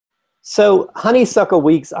So, Honeysuckle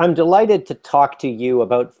Weeks, I'm delighted to talk to you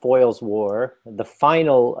about Foyle's War, the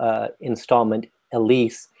final installment,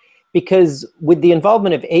 Elise, because with the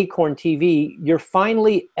involvement of Acorn TV, you're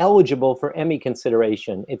finally eligible for Emmy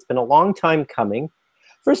consideration. It's been a long time coming.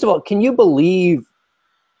 First of all, can you believe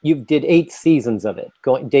you did 8 seasons of it,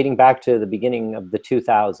 dating back to the beginning of the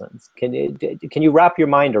 2000s? Can you wrap your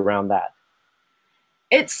mind around that?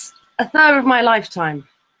 It's a third of my lifetime.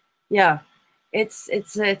 Yeah. It's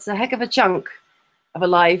a heck of a chunk of a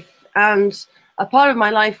life, and a part of my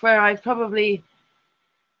life where I've probably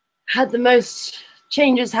had the most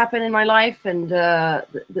changes happen in my life, and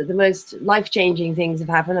the most life-changing things have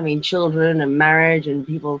happened. I mean, children and marriage and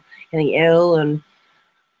people getting ill, and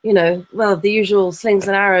well, the usual slings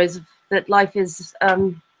and arrows that life is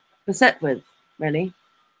beset with, really.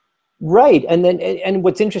 Right, and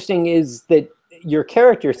what's interesting is that your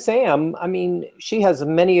character, Sam, I mean, she has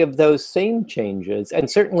many of those same changes. And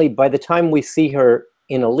certainly by the time we see her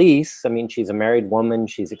in Elise, I mean, she's a married woman,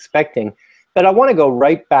 she's expecting. But I want to go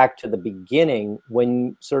right back to the beginning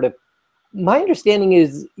when my understanding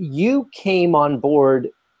is you came on board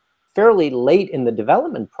fairly late in the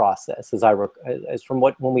development process, as from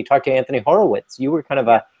when we talked to Anthony Horowitz. You were kind of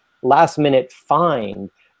a last minute find.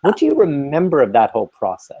 What do you remember of that whole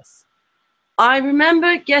process? I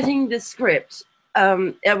remember getting the script.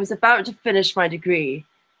 I was about to finish my degree.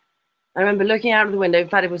 I remember looking out of the window. In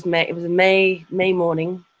fact, it was May. It was a May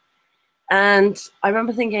morning, and I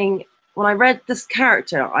remember thinking, when I read this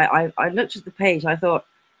character, I looked at the page. I thought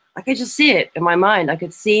I could just see it in my mind. I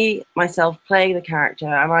could see myself playing the character,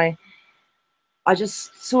 and I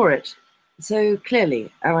just saw it so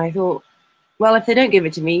clearly. And I thought, well, if they don't give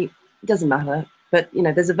it to me, it doesn't matter. But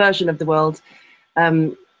there's a version of the world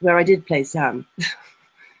where I did play Sam.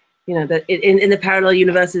 That in the parallel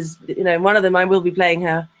universes, one of them I will be playing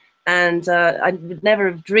her, and I would never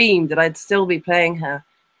have dreamed that I'd still be playing her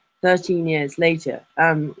 13 years later.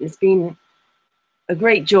 It's been a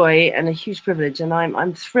great joy and a huge privilege, and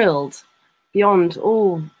I'm thrilled beyond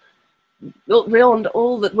all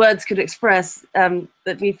that words could express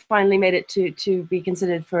that we finally made it to be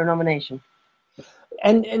considered for a nomination.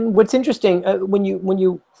 And what's interesting, when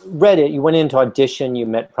you read it, you went into audition, you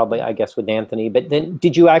met probably, I guess, with Anthony, but then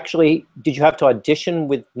did you have to audition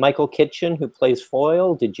with Michael Kitchen, who plays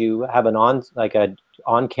Foyle? Did you have an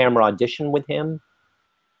on-camera audition with him?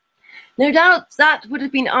 No doubt that would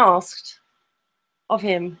have been asked of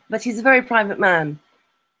him, but he's a very private man.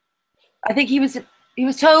 I think he was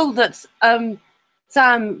told that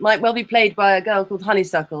Sam might well be played by a girl called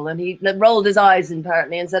Honeysuckle, and he rolled his eyes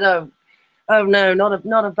apparently and said, Oh no, not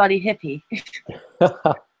a bloody hippie.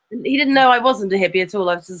 He didn't know I wasn't a hippie at all.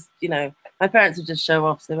 I was just, my parents would just show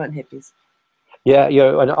off, so they weren't hippies. Yeah,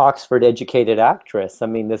 you're an Oxford-educated actress. I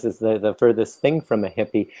mean, this is the furthest thing from a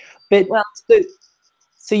hippie. But well,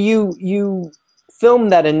 so you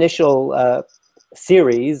filmed that initial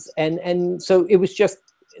series, and so it was just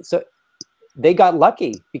so they got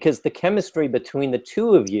lucky because the chemistry between the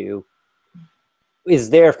two of you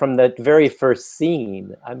is there from the very first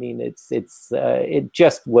scene. I mean, it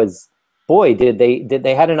just was, boy, did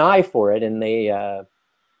they had an eye for it. And they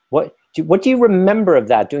what do you remember of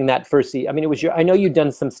that, doing that first scene? I mean, it was I know you'd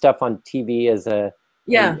done some stuff on TV as a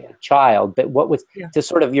child, but what was to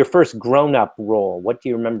sort of your first grown-up role? What do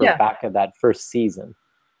you remember back of that first season?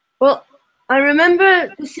 Well, I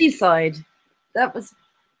remember the seaside. That was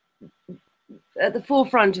at the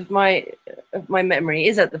forefront of my memory,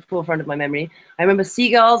 is at the forefront of my memory. I remember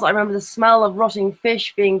seagulls. I remember the smell of rotting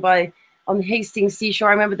fish being on the Hastings seashore.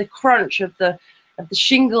 I remember the crunch of the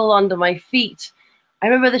shingle under my feet. I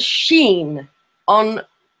remember the sheen on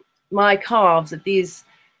my calves of these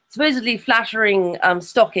supposedly flattering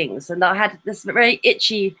stockings, and I had this very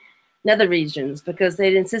itchy nether regions because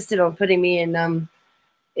they'd insisted on putting me in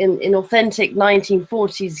authentic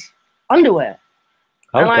 1940s underwear.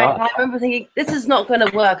 Oh, and I remember thinking, this is not going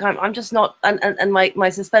to work. I'm just not. And my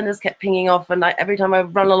suspenders kept pinging off. And every time I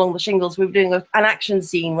would run along the shingles, we were doing an action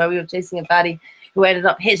scene where we were chasing a baddie who ended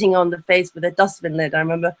up hitting on the face with a dustbin lid. I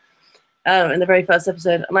remember in the very first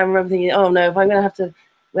episode. And I remember thinking, oh no, if I'm going to have to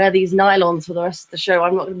wear these nylons for the rest of the show,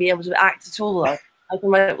 I'm not going to be able to act at all.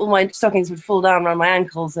 All my stockings would fall down around my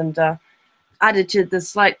ankles, and added to the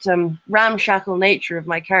slight ramshackle nature of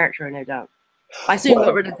my character, no doubt. I soon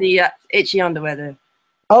got rid of the itchy underwear though.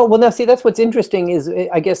 Oh, well, now, see, that's what's interesting is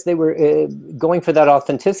I guess they were going for that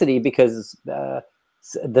authenticity because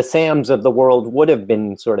the Sams of the world would have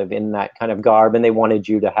been sort of in that kind of garb, and they wanted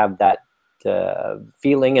you to have that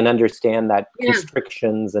feeling and understand that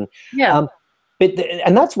constrictions. And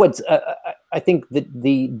and that's what's, I think,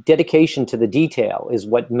 the dedication to the detail is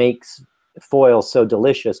what makes Foyle so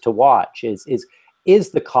delicious to watch is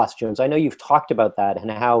the costumes. I know you've talked about that and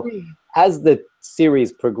how, as the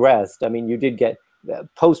series progressed, I mean, you did get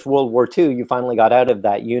post World War II. You finally got out of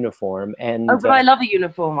that uniform, and oh, but I love a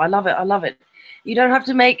uniform. I love it. I love it. You don't have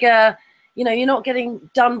to make a, you know, you're not getting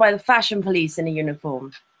done by the fashion police in a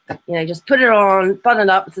uniform. You know, just put it on, button it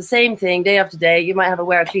up. It's the same thing day after day. You might have to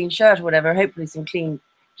wear a clean shirt or whatever. Hopefully, some clean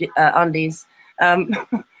undies, and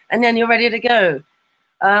then you're ready to go.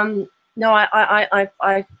 No,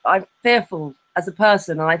 I'm fearful as a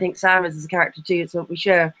person, and I think Sam is as a character too. It's what we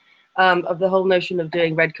share, of the whole notion of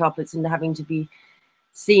doing red carpets and having to be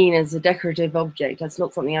seen as a decorative object. That's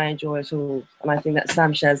not something I enjoy at all, and I think that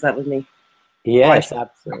Sam shares that with me. yes,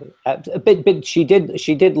 absolutely. But she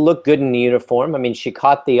did look good in the uniform. I mean, she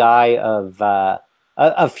caught the eye of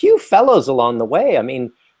a few fellows along the way. I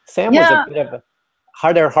mean, Sam was a bit of a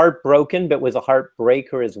heartbroken, but was a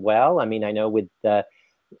heartbreaker as well. I mean, I know with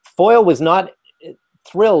Foyle was not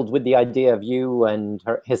thrilled with the idea of you and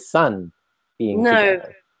his son being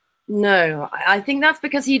together. No, I think that's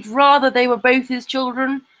because he'd rather they were both his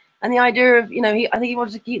children, and the idea of, you know, I think he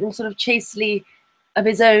wanted to keep them sort of chastely of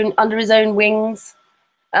his own, under his own wings,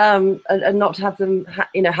 and not have them,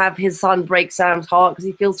 you know, have his son break Sam's heart because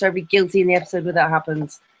he feels terribly guilty in the episode where that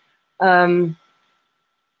happens. But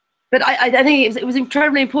I think it was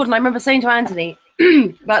incredibly important. I remember saying to Anthony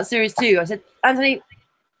about series 2, I said, Anthony,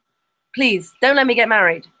 please don't let me get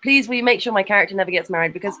married. Please, will you make sure my character never gets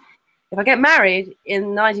married? Because if I get married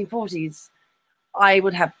in the 1940s, I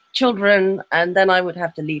would have children, and then I would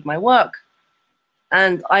have to leave my work.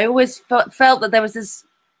 And I always felt that there was this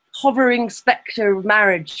hovering specter of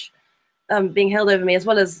marriage being held over me, as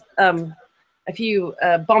well as a few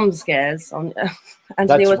bomb scares on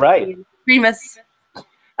Anthony. That's right. Extremists.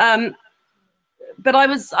 But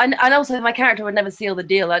and also my character would never seal the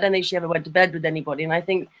deal. I don't think she ever went to bed with anybody. And I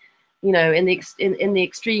think, you know, in the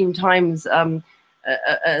extreme times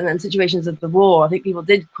and situations of the war, I think people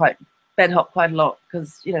did bed hop quite a lot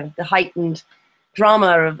because, you know, the heightened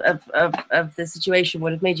drama of the situation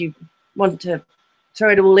would have made you want to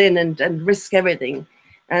throw it all in and risk everything.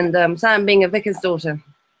 And Sam, being a vicar's daughter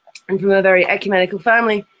and from a very ecumenical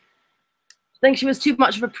family, I think she was too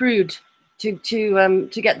much of a prude to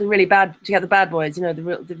get the bad boys. You know,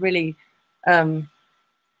 the really.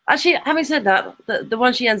 Actually, having said that, the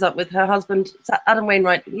one she ends up with, her husband, Adam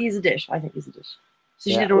Wainwright, he's a dish. I think he's a dish. So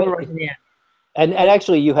she did all right in the end. And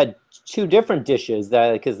actually, you had 2 different dishes,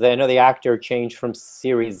 because I know the actor changed from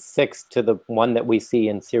series 6 to the one that we see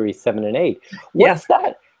in series 7 and 8. What's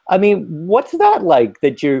that? I mean, what's that like?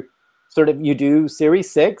 That you do series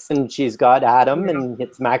 6 and she's got Adam and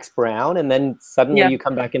it's Max Brown, and then suddenly you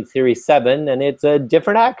come back in series 7 and it's a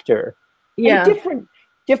different actor. Yeah, and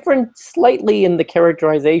different slightly in the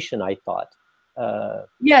characterization, I thought.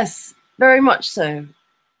 Yes, very much so.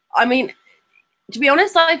 I mean, to be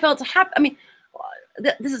honest, I felt happy. I mean,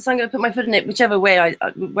 this is, I'm going to put my foot in it whichever way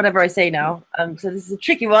whatever I say now. So this is a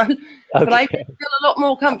tricky one, but I feel a lot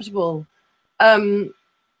more comfortable.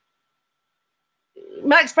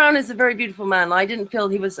 Max Brown is a very beautiful man. I didn't feel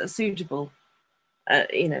he was suitable,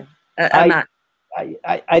 you know, a man.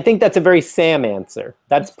 I think that's a very Sam answer.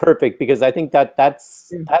 That's perfect, because I think that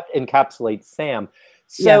encapsulates Sam.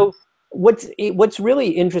 So what's really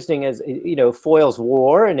interesting is, you know, Foyle's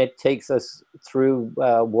War, and it takes us through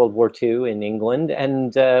World War II in England.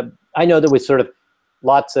 And I know there was sort of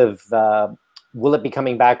lots of, will it be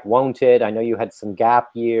coming back, won't it? I know you had some gap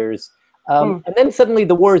years. And then suddenly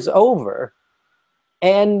the war's over.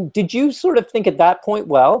 And did you sort of think at that point,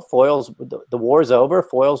 well, the war's over,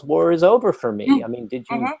 Foyle's War is over for me? I mean, did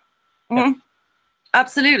you?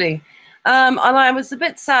 Absolutely. And I was a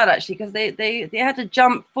bit sad, actually, because they had to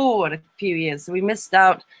jump forward a few years. So we missed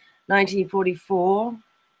out 1944.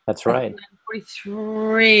 That's right.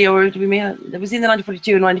 1943, or it was either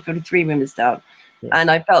 1942 or 1943 we missed out. Yeah. And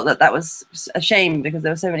I felt that was a shame, because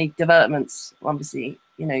there were so many developments. Obviously,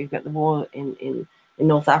 you know, you've got the war in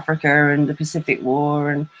North Africa and the Pacific War,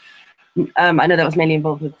 and I know that was mainly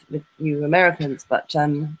involved with you Americans, but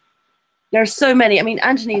there are so many. I mean,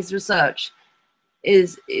 Anthony's research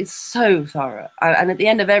is so thorough, and at the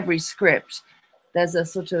end of every script, there's a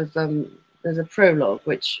sort of there's a prologue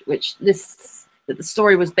which lists that the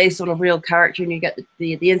story was based on a real character, and you get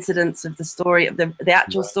the incidents of the story, of the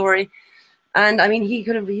actual story. And I mean, he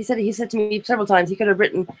said to me several times he could have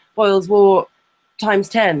written Foyle's War times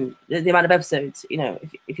 10, the amount of episodes, you know,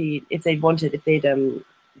 if they'd wanted, if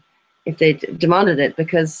they'd demanded it,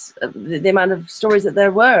 because of the amount of stories that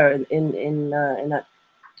there were in that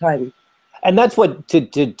time. And that's what to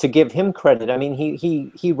give him credit. I mean,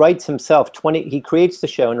 he writes himself 20. He creates the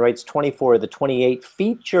show and writes 24 of the 28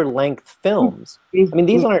 feature-length films. I mean,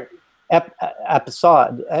 these aren't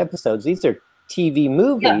episodes. These are TV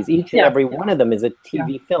movies. Each and every one of them is a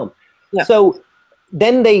TV film. Yeah. So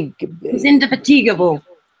then it's indefatigable.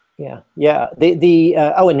 Yeah.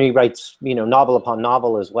 Oh, and he writes, you know, novel upon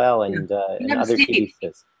novel as well, and other TV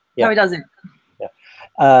shows. Yeah, he does it.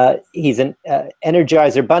 He's an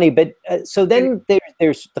Energizer Bunny, but so then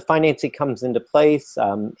there's the financing comes into place.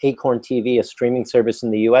 Acorn TV, a streaming service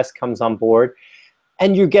in the U.S., comes on board,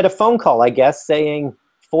 and you get a phone call, I guess, saying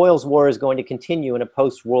Foyle's War is going to continue in a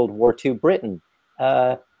post-World War II Britain,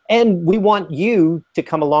 and we want you to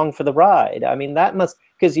come along for the ride. I mean, that must,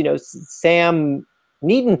 because, you know, Sam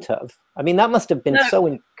needn't have. I mean, that must have been so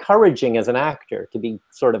encouraging as an actor to be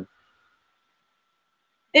sort of.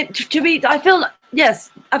 I feel, yes,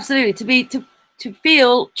 absolutely, to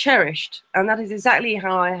feel cherished, and that is exactly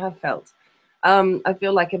how I have felt. I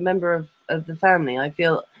feel like a member of the family. I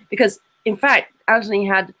feel, because in fact Anthony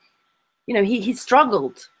had, you know, he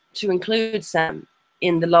struggled to include Sam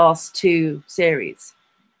in the last 2 series,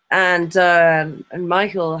 and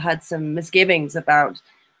Michael had some misgivings about,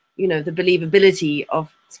 you know, the believability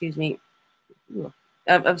of,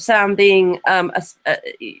 of Sam being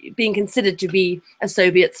being considered to be a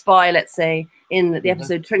Soviet spy, let's say, in the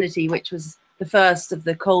episode Trinity, which was the first of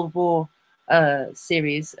the Cold War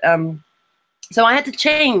series. So I had to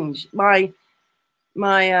change my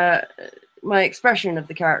expression of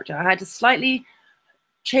the character. I had to slightly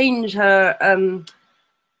change her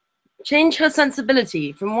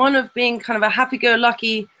sensibility from one of being kind of a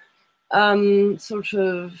happy-go-lucky, sort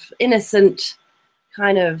of innocent,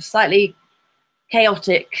 kind of slightly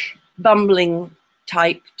chaotic, bumbling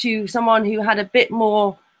type, to someone who had a bit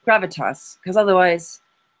more gravitas, because otherwise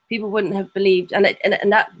people wouldn't have believed, and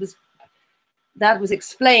that was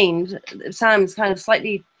explained. Sam's kind of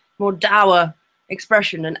slightly more dour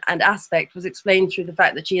expression and aspect was explained through the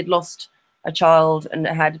fact that she had lost a child and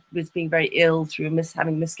was being very ill through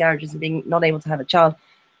having miscarriages and being not able to have a child,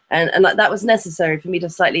 and that was necessary for me to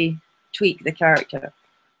slightly tweak the character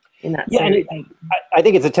in that series. And I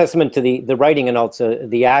think it's a testament to the writing and also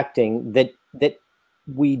the acting that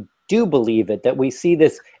we do believe it, that we see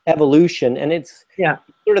this evolution, and it's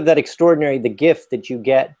sort of that extraordinary, the gift that you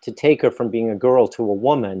get to take her from being a girl to a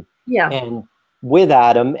woman. And with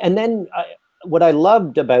Adam, and then what I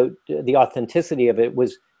loved about the authenticity of it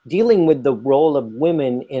was dealing with the role of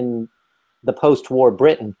women in the post-war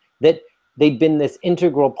Britain, that they'd been this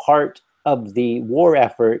integral part of the war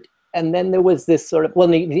effort. And then there was this sort of,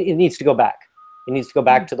 well, it needs to go back. It needs to go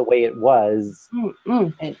back to the way it was.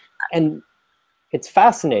 And it's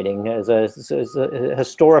fascinating as a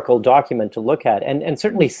historical document to look at. And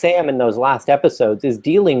certainly Sam in those last episodes is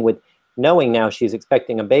dealing with knowing now she's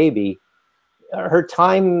expecting a baby. Her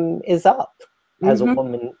time is up as a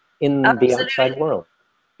woman in the outside world.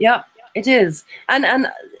 Yeah, it is. And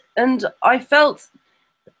I felt,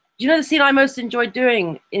 you know, the scene I most enjoyed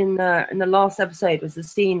doing in the last episode was the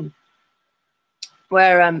scene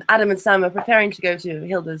where Adam and Sam are preparing to go to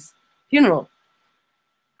Hilda's funeral,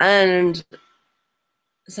 and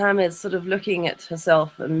Sam is sort of looking at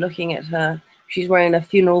herself and looking at her. She's wearing her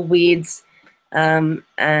funeral weeds, and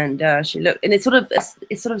she looked, and it's sort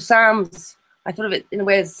of Sam's. I thought of it in a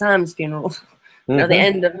way as Sam's funeral, you know, the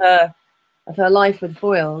end of her life with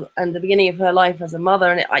Foyle and the beginning of her life as a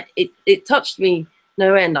mother, and it touched me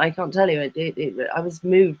no end. I can't tell you. I was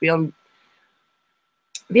moved beyond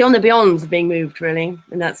the beyonds of being moved, really,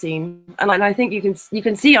 in that scene, and I think you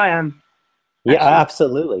can see I am. Actually. Yeah,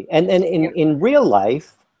 absolutely. And in real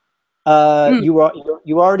life, you were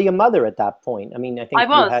already a mother at that point. I mean, I think I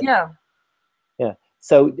was, yeah.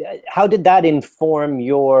 So how did that inform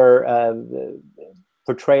your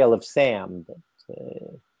portrayal of Sam?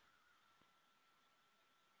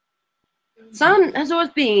 Sam has always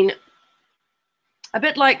been a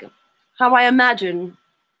bit like how I imagine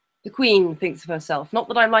the Queen thinks of herself. Not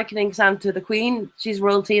that I'm likening Sam to the Queen. She's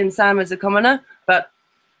royalty and Sam is a commoner. But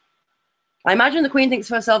I imagine the Queen thinks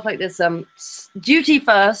of herself like this, duty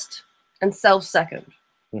first and self second.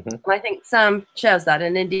 And I think Sam shares that.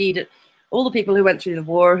 And indeed, all the people who went through the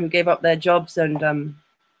war, who gave up their jobs and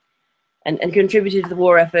contributed to the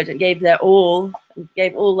war effort and gave their all, and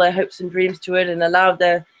gave all their hopes and dreams to it, and allowed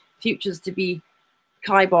their futures to be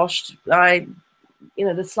kiboshed by, you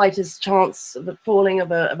know, the slightest chance of the falling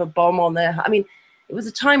of a bomb on their. I mean, it was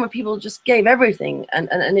a time where people just gave everything, and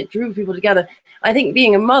it drew people together. I think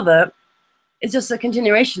being a mother is just a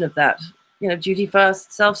continuation of that. You know, duty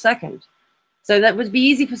first, self second. So that would be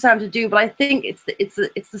easy for Sam to do, but I think it's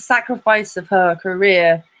the sacrifice of her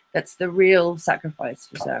career that's the real sacrifice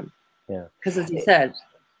for Sam. Yeah. Because as you said,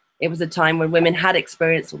 it was a time when women had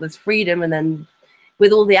experienced all this freedom, and then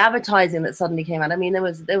with all the advertising that suddenly came out, I mean, there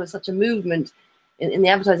was such a movement in the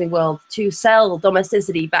advertising world to sell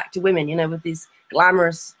domesticity back to women, you know, with these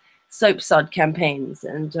glamorous soap sud campaigns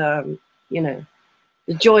and, you know,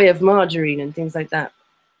 the joy of margarine and things like that.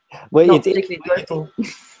 Well, Not particularly joyful.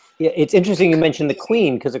 Yeah, it's interesting you mentioned the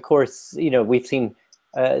Queen, because of course, you know, we've seen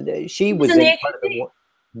she was in part of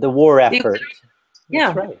the war effort.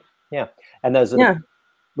 Yeah. That's right. Yeah. And those are yeah.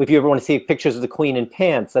 if you ever want to see pictures of the Queen in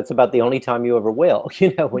pants, that's about the only time you ever will,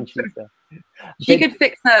 you know, when she's she could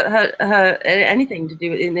fix her anything to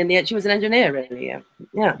do with in the end. She was an engineer, really.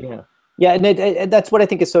 Yeah. And that's what I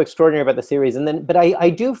think is so extraordinary about the series. And then, but I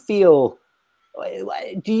do feel,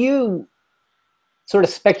 do you sort of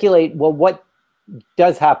speculate, well, what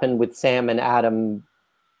does happen with Sam and Adam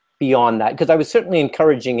beyond that? Because I was certainly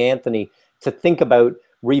encouraging Anthony to think about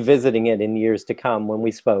revisiting it in years to come when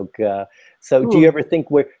we spoke. So do you ever think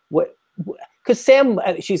because Sam,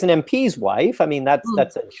 she's an MP's wife. I mean, that's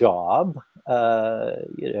a job,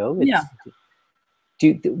 you know. Yeah.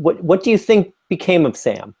 What do you think became of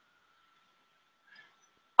Sam?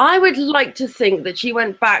 I would like to think that she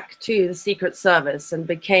went back to the Secret Service and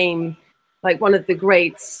became like one of the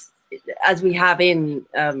greats, as we have in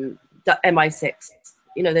MI6.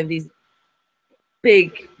 You know, there were these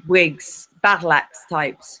big wigs, battle axe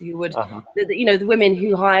types who would, you know, the women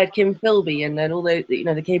who hired Kim Philby and then all the, you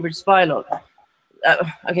know, the Cambridge spy lot.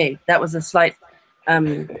 Okay, that was a slight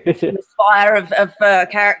fire of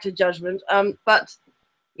character judgment. But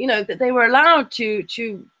you know, that they were allowed to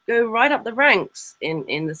go right up the ranks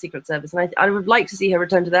in the Secret Service, and I would like to see her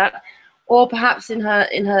return to that. Or perhaps in her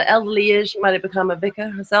elderly years, she might have become a vicar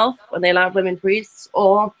herself when they allowed women priests.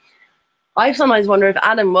 Or I sometimes wonder if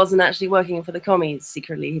Adam wasn't actually working for the commies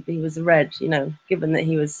secretly. He was a Red, you know, given that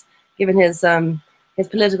he was given his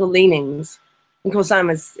political leanings. And of course, Sam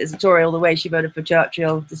is a Tory all the way. She voted for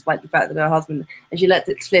Churchill, despite the fact that her husband, and she lets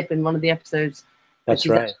it slip in one of the episodes. That's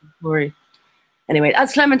right. Tory. Anyway,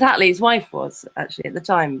 as Clement Attlee's wife was actually at the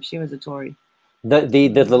time, she was a Tory. The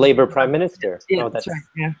Labour Prime Minister. Yeah, that's right.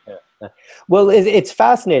 Yeah. Well, it's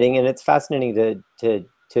fascinating, and it's fascinating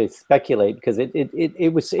to speculate, because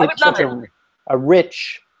it's such a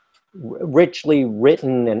richly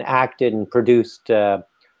written and acted and produced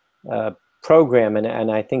program,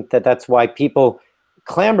 and I think that's why people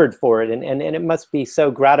clamored for it, and it must be so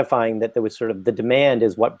gratifying that there was sort of the demand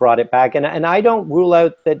is what brought it back, and I don't rule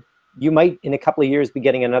out that you might in a couple of years be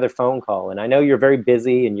getting another phone call, and I know you're very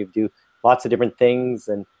busy and you do lots of different things,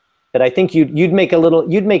 but I think you'd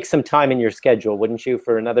make some time in your schedule, wouldn't you,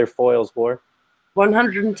 for another Foyle's War?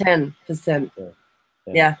 110%.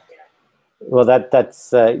 Yeah. Well,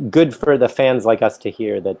 that's good for the fans like us to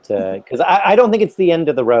hear that, because I don't think it's the end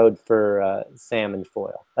of the road for Sam and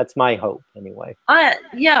Foyle. That's my hope, anyway.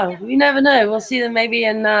 Yeah, we never know. We'll see them maybe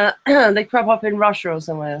in they crop up in Russia or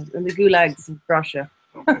somewhere, in the gulags of Russia.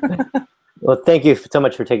 Well, thank you so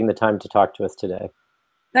much for taking the time to talk to us today.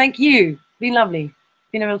 Thank you. Been lovely.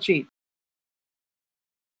 Been a real treat.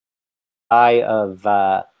 Of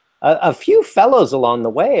a few fellows along the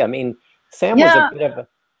way. I mean, Sam was a bit of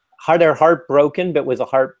heartbroken, but was a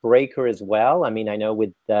heartbreaker as well. I mean, I know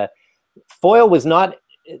with Foyle was not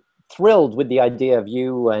thrilled with the idea of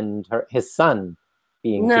you and his son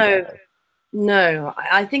being together. No,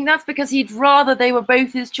 I think that's because he'd rather they were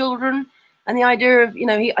both his children, and the idea of, you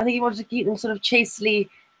know, I think he wanted to keep them sort of chastely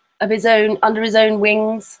of his own, under his own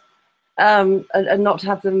wings, and not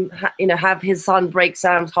have them, you know, have his son break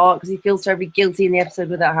Sam's heart, because he feels terribly guilty in the episode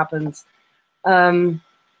where that happens. But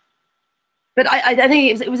I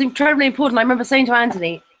think it was incredibly important. I remember saying to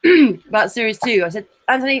Anthony about series 2, I said,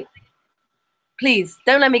 Anthony, please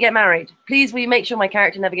don't let me get married. Please, will you make sure my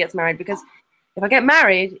character never gets married? Because if I get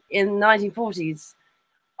married in the 1940s,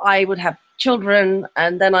 I would have children,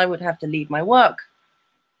 and then I would have to leave my work.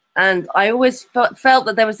 And I always felt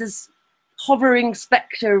that there was this hovering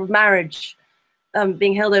specter of marriage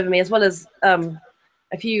being held over me, as well as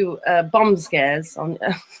a few bomb scares on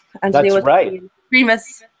Anthony. That's right.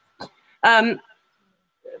 Extremists.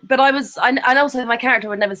 But I also my character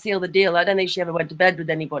would never seal the deal. I don't think she ever went to bed with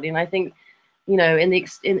anybody. And I think, you know, in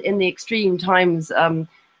the extreme times and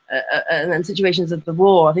situations of the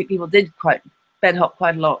war, I think people did bed hop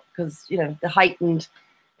quite a lot, because, you know, the heightened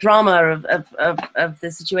drama of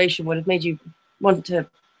the situation would have made you want to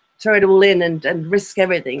throw it all in and risk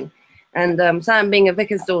everything. And Sam, being a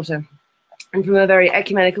vicar's daughter and from a very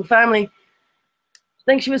ecumenical family, I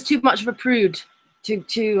think she was too much of a prude to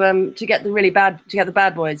get the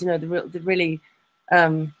bad boys, you know, the really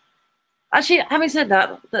Actually, having said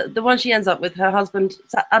that, the one she ends up with, her husband,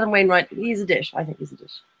 Adam Wainwright, he's a dish. I think he's a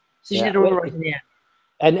dish. So she Yeah. did all right in the end.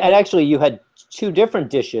 And actually, you had two different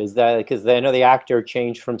dishes that because I know the actor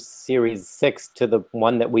changed from series 6 to the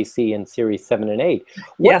one that we see in series 7 and 8.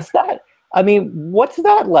 Yeah. What's that? I mean, what's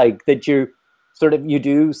that like that you sort of you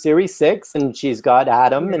do series 6 and she's got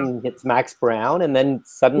Adam Yeah. and it's Max Brown, and then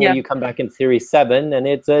suddenly Yeah. you come back in series 7 and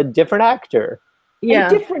it's a different actor and Yeah.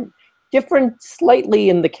 different slightly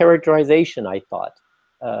in the characterization, I thought.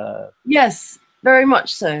 Yes, very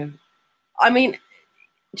much so. I mean,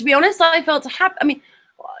 to be honest, I felt happy. I mean,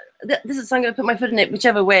 this is, I'm going to put my foot in it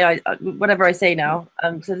whichever way whatever I say now.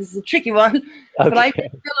 So this is a tricky one, but I Okay.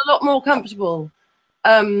 feel a lot more comfortable.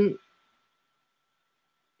 Um,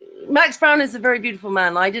 Max Brown is a very beautiful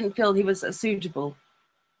man. I didn't feel he was suitable,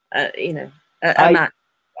 a I, man.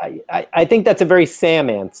 I think that's a very Sam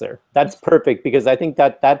answer. That's perfect because I think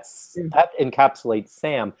that that encapsulates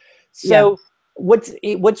Sam. Yeah. So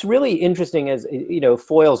what's really interesting is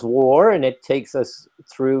Foyle's War, and it takes us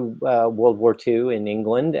through World War II in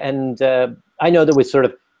England, and I know there was sort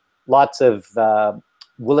of lots of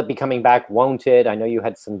will it be coming back? Won't it? I know you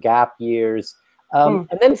had some gap years, and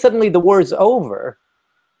then suddenly the war's over.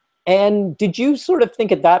 And did you sort of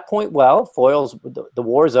think at that point, well, the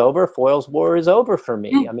war's over, Foyle's War is over for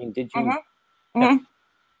me? I mean, did you? Yeah.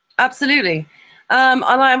 Absolutely. And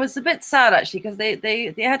I was a bit sad actually because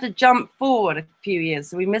they had to jump forward a few years,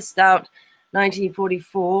 so we missed out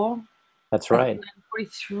 1944. That's right.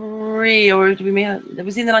 1943, or it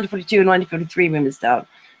was either 1942 and 1943 we missed out.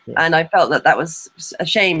 Yeah. And I felt that was a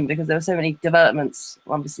shame because there were so many developments.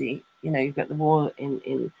 Obviously, you've got the war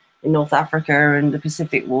in North Africa and the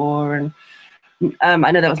Pacific War, and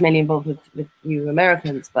I know that was mainly involved with you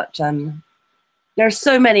Americans, but there are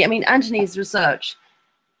so many. I mean, Anthony's research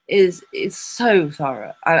is so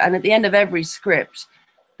thorough, and at the end of every script,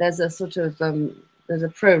 there's a sort of there's a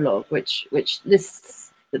prologue which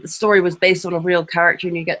lists that the story was based on a real character,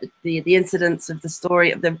 and you get the incidents of the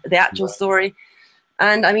story of the actual story.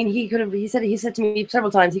 And I mean, he said to me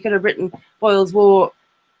several times he could have written Foyle's War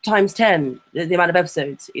times 10 the amount of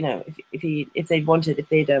episodes, if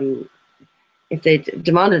they'd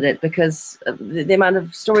demanded it, because of the amount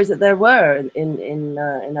of stories that there were in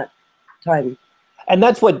that time. And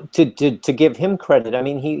that's what to give him credit. I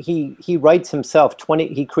mean, he writes himself 20.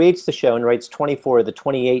 He creates the show and writes 24 of the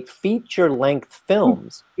 28 feature-length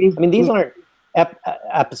films. I mean, these aren't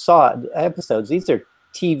episodes. These are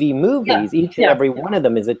TV movies. Each and every one of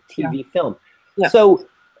them is a TV film. Yeah. So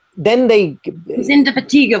then it's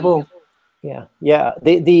indefatigable. Yeah.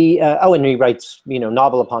 And he writes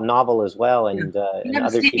novel upon novel as well, and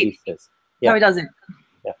other TV shows. How he does it.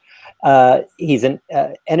 Yeah. He's an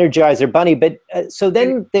Energizer bunny, but so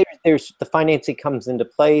then there's the financing comes into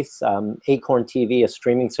place. Acorn TV, a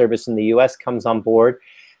streaming service in the US, comes on board,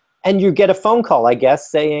 and you get a phone call, I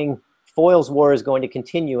guess, saying Foyle's War is going to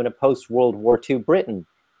continue in a post-World War II Britain.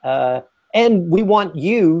 And we want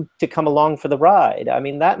you to come along for the ride. I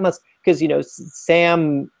mean, that must, because,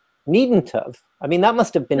 Sam needn't have. I mean, that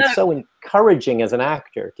must have been so encouraging as an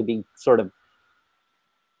actor to be sort of.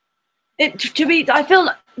 I feel,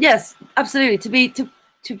 yes, absolutely,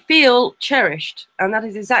 to feel cherished. And that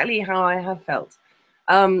is exactly how I have felt.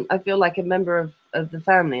 I feel like a member of the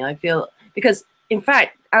family. I feel, because in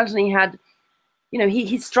fact, Anthony had,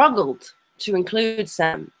 he struggled to include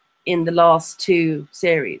Sam in the last 2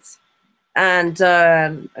 series. And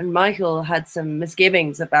Michael had some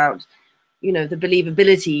misgivings about, the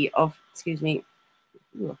believability of,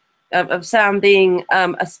 of Sam being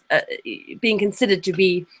being considered to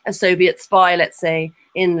be a Soviet spy, let's say,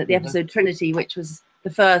 in the episode Trinity, which was the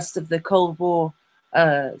first of the Cold War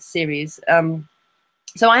series.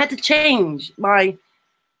 So I had to change my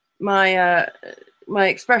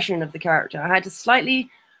expression of the character. I had to slightly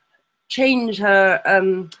change her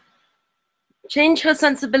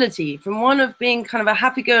sensibility from one of being kind of a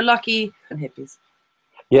happy-go-lucky and hippies.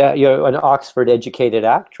 Yeah, you're an Oxford-educated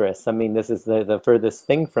actress. I mean, this is the furthest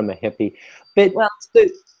thing from a hippie. But well,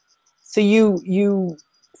 so you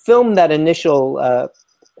filmed that initial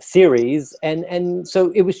series, and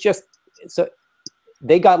so it was just so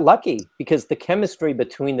they got lucky because the chemistry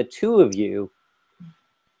between the two of you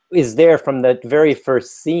is there from the very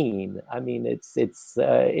first scene. I mean, it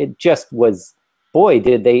just was. Boy,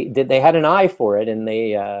 did they had an eye for it, and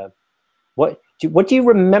they what do you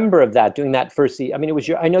remember of that, doing that first season? I mean, it was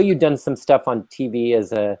I know you'd done some stuff on TV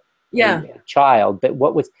as a child, but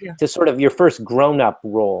what was to sort of your first grown-up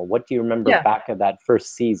role? What do you remember back of that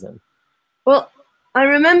first season? Well, I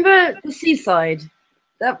remember the seaside.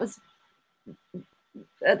 That was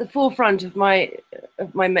at the forefront of my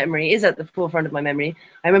memory. Is at the forefront of my memory.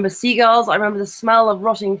 I remember seagulls. I remember the smell of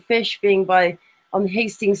rotting fish being on the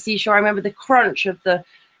Hastings seashore. I remember the crunch of the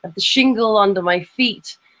shingle under my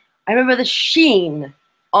feet. I remember the sheen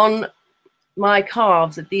on my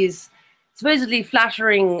calves of these supposedly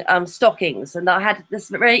flattering stockings, and I had this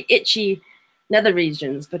very itchy nether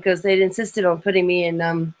regions because they'd insisted on putting me in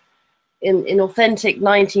authentic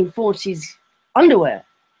 1940s underwear.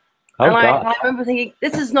 Oh, and God. I remember thinking,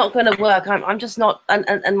 this is not going to work. I'm just not.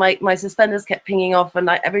 And my suspenders kept pinging off, and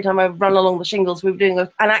every time I would run along the shingles, we were doing an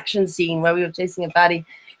action scene where we were chasing a baddie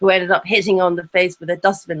who ended up hitting on the face with a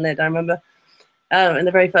dustbin lid. I remember in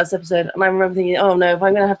the very first episode, and I remember thinking, oh no, if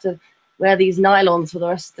I'm going to have to wear these nylons for the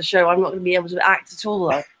rest of the show, I'm not going to be able to act at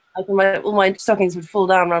all. All my stockings would fall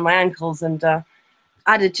down around my ankles, and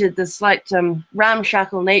added to the slight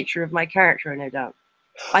ramshackle nature of my character, no doubt.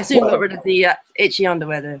 I soon got rid of the itchy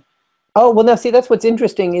underwear, though. Oh, well, now, see, that's what's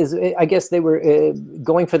interesting is I guess they were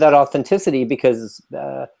going for that authenticity because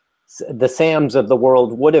the Sams of the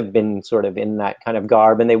world would have been sort of in that kind of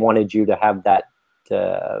garb, and they wanted you to have that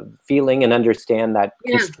feeling and understand that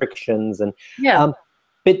constrictions. And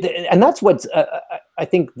and that's what's, I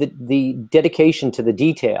think, the dedication to the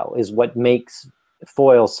detail is what makes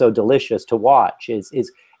Foyle so delicious to watch,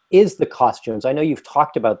 is the costumes. I know you've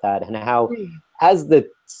talked about that and how as the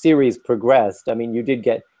series progressed, I mean, you did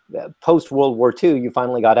get post World War II, you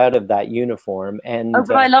finally got out of that uniform. And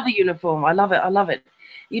but I love a uniform. I love it.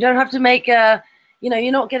 You don't have to make you're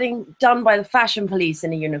not getting done by the fashion police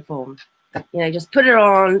in a uniform. Just put it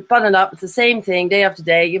on, button it up. It's the same thing day after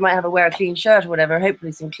day. You might have to wear a clean shirt or whatever,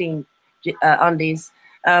 hopefully some clean undies,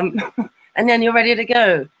 and then you're ready to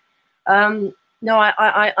go. No,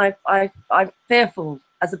 I'm fearful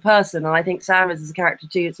as a person, and I think Sam is as a character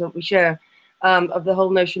too. It's what we share of the whole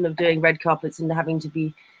notion of doing red carpets and having to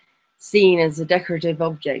be seen as a decorative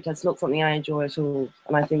object. That's not something I enjoy at all,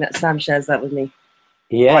 and I think that Sam shares that with me.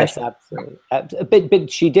 Yes, absolutely.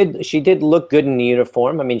 But she did look good in the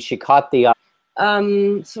uniform. I mean, she caught the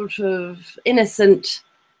sort of innocent,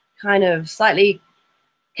 kind of slightly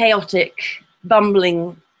chaotic,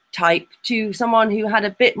 bumbling type to someone who had a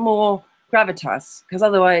bit more gravitas, because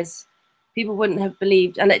otherwise people wouldn't have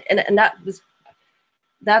believed, and that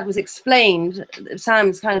was explained.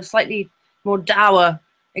 Sam's kind of slightly more dour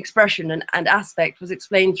expression and aspect was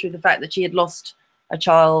explained through the fact that she had lost a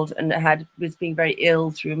child and was being very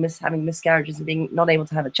ill through having miscarriages and being not able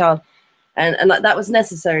to have a child, and that was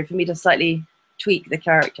necessary for me to slightly tweak the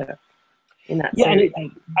character in that series.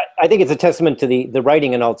 And I think it's a testament to the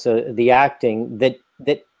writing and also the acting that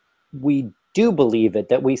we do believe it,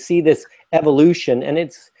 that we see this evolution, and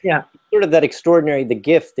it's sort of that extraordinary, the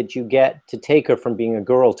gift that you get to take her from being a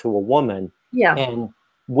girl to a woman. And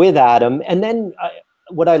with Adam, and then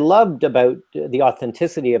what I loved about the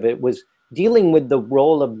authenticity of it was dealing with the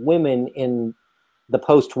role of women in the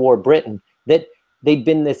post-war Britain, that they'd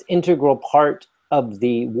been this integral part of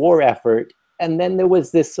the war effort, and then there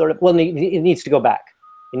was this sort of, well, it needs to go back.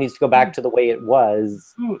 It needs to go back to the way it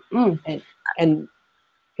was. And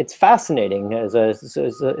it's fascinating as a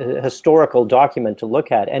historical document to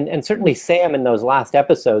look at. And certainly Sam in those last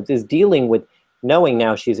episodes is dealing with knowing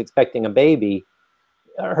now she's expecting a baby.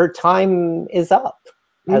 Her time is up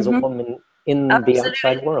as a woman in the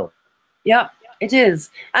outside world. Yeah, it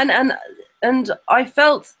is. And I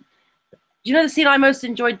felt, the scene I most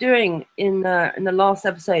enjoyed doing in the last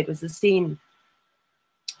episode was the scene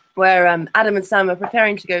where Adam and Sam are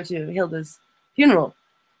preparing to go to Hilda's funeral.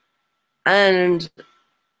 And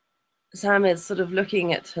Sam is sort of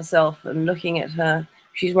looking at herself and looking at her.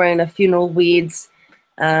 She's wearing her funeral weeds,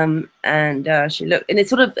 and she looked, and it's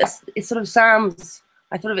sort of Sam's.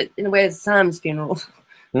 I thought of it in a way as Sam's funeral.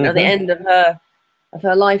 The end of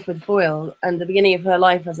her life with Foyle and the beginning of her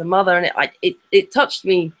life as a mother, and it touched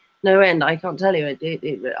me no end. I can't tell you.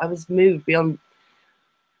 I was moved beyond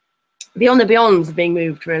the beyonds of being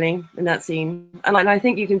moved, really, in that scene. And I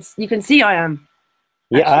think you can see I am.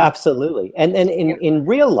 Yeah, absolutely. And in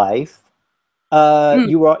real life,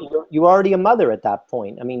 you were already a mother at that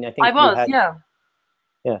point. I mean, I think I was,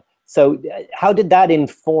 yeah. So how did that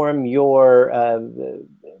inform your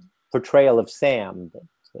portrayal of Sam?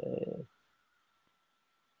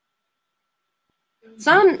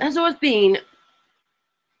 Sam has always been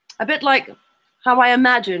a bit like how I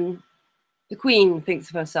imagine the Queen thinks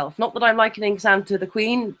of herself. Not that I'm likening Sam to the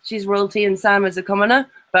Queen. She's royalty and Sam is a commoner,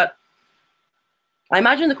 but I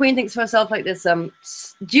imagine the Queen thinks of herself like this: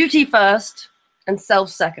 duty first and self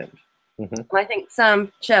second. And I think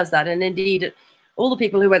Sam shares that. And indeed, all the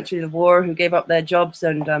people who went through the war, who gave up their jobs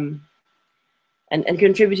and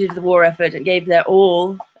contributed to the war effort and gave their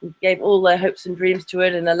all, gave all their hopes and dreams to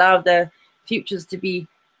it and allowed their futures to be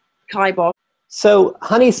kiboshed. So,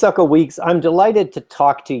 Honeysuckle Weeks, I'm delighted to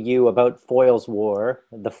talk to you about Foyle's War,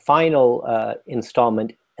 the final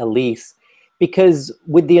installment, Elise, because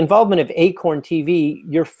with the involvement of Acorn TV,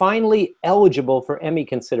 you're finally eligible for Emmy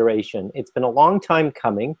consideration. It's been a long time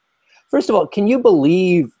coming. First of all, can you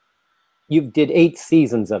believe you did 8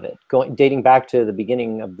 seasons of it, dating back to the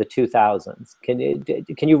beginning of the 2000s? Can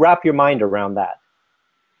you wrap your mind around that?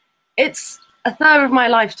 It's a third of my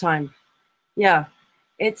lifetime. Yeah.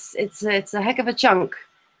 It's a heck of a chunk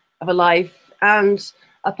of a life, and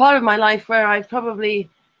a part of my life where I've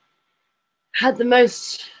probably had the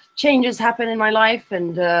most changes happen in my life,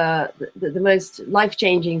 and the most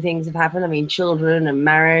life-changing things have happened. I mean, children and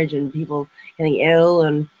marriage and people getting ill,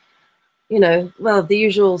 and you know, well, the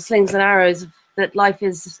usual slings and arrows that life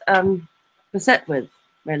is beset with,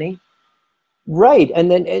 really. Right,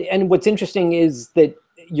 and what's interesting is that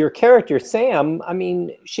your character, Sam, I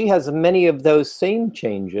mean, she has many of those same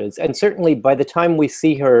changes. And certainly by the time we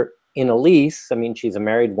see her in Elise, I mean, she's a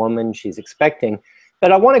married woman, she's expecting.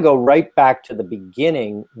 But I want to go right back to the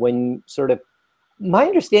beginning when sort of, my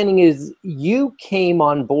understanding is you came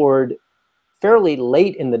on board fairly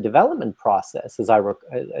late in the development process,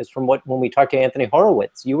 as from when we talked to Anthony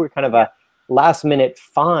Horowitz. You were kind of a last minute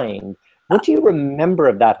find. What do you remember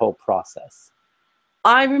of that whole process?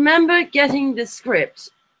 I remember getting the script.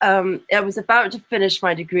 I was about to finish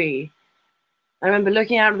my degree. I remember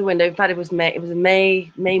looking out of the window. In fact, it was May. It was a May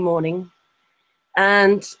morning,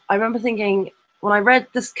 and I remember thinking, when I read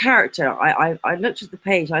this character, I looked at the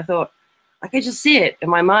page. I thought I could just see it in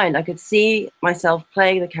my mind. I could see myself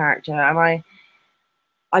playing the character, and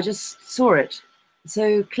I just saw it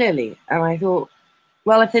so clearly. And I thought,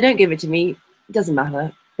 well, if they don't give it to me, it doesn't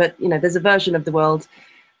matter. But you know, there's a version of the world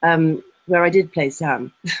where I did play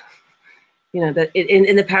Sam. You know, that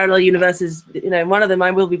in the parallel universes, you know, one of them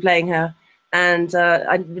I will be playing her, and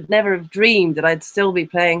I would never have dreamed that I'd still be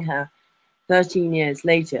playing her 13 years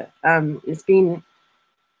later. It's been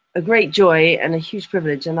a great joy and a huge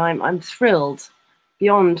privilege, and I'm thrilled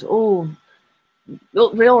beyond all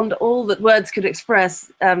that words could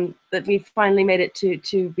express that we finally made it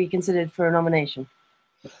to be considered for a nomination.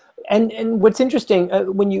 And what's interesting,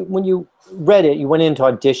 when you read it, you went into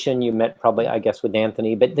audition, you met probably, I guess, with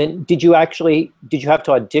Anthony, but then did you have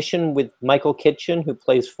to audition with Michael Kitchen, who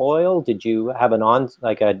plays Foyle? Did you have an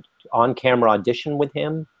on-camera audition with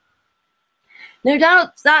him? No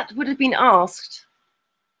doubt that would have been asked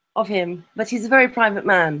of him, but he's a very private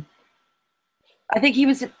man. I think he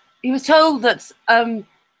was told that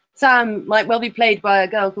Sam might well be played by a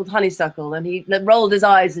girl called Honeysuckle, and he rolled his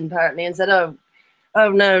eyes apparently and said, Oh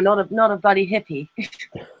no, not a bloody hippie.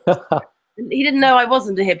 He didn't know I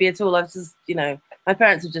wasn't a hippie at all. I was just, you know, my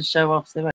parents would just show off. So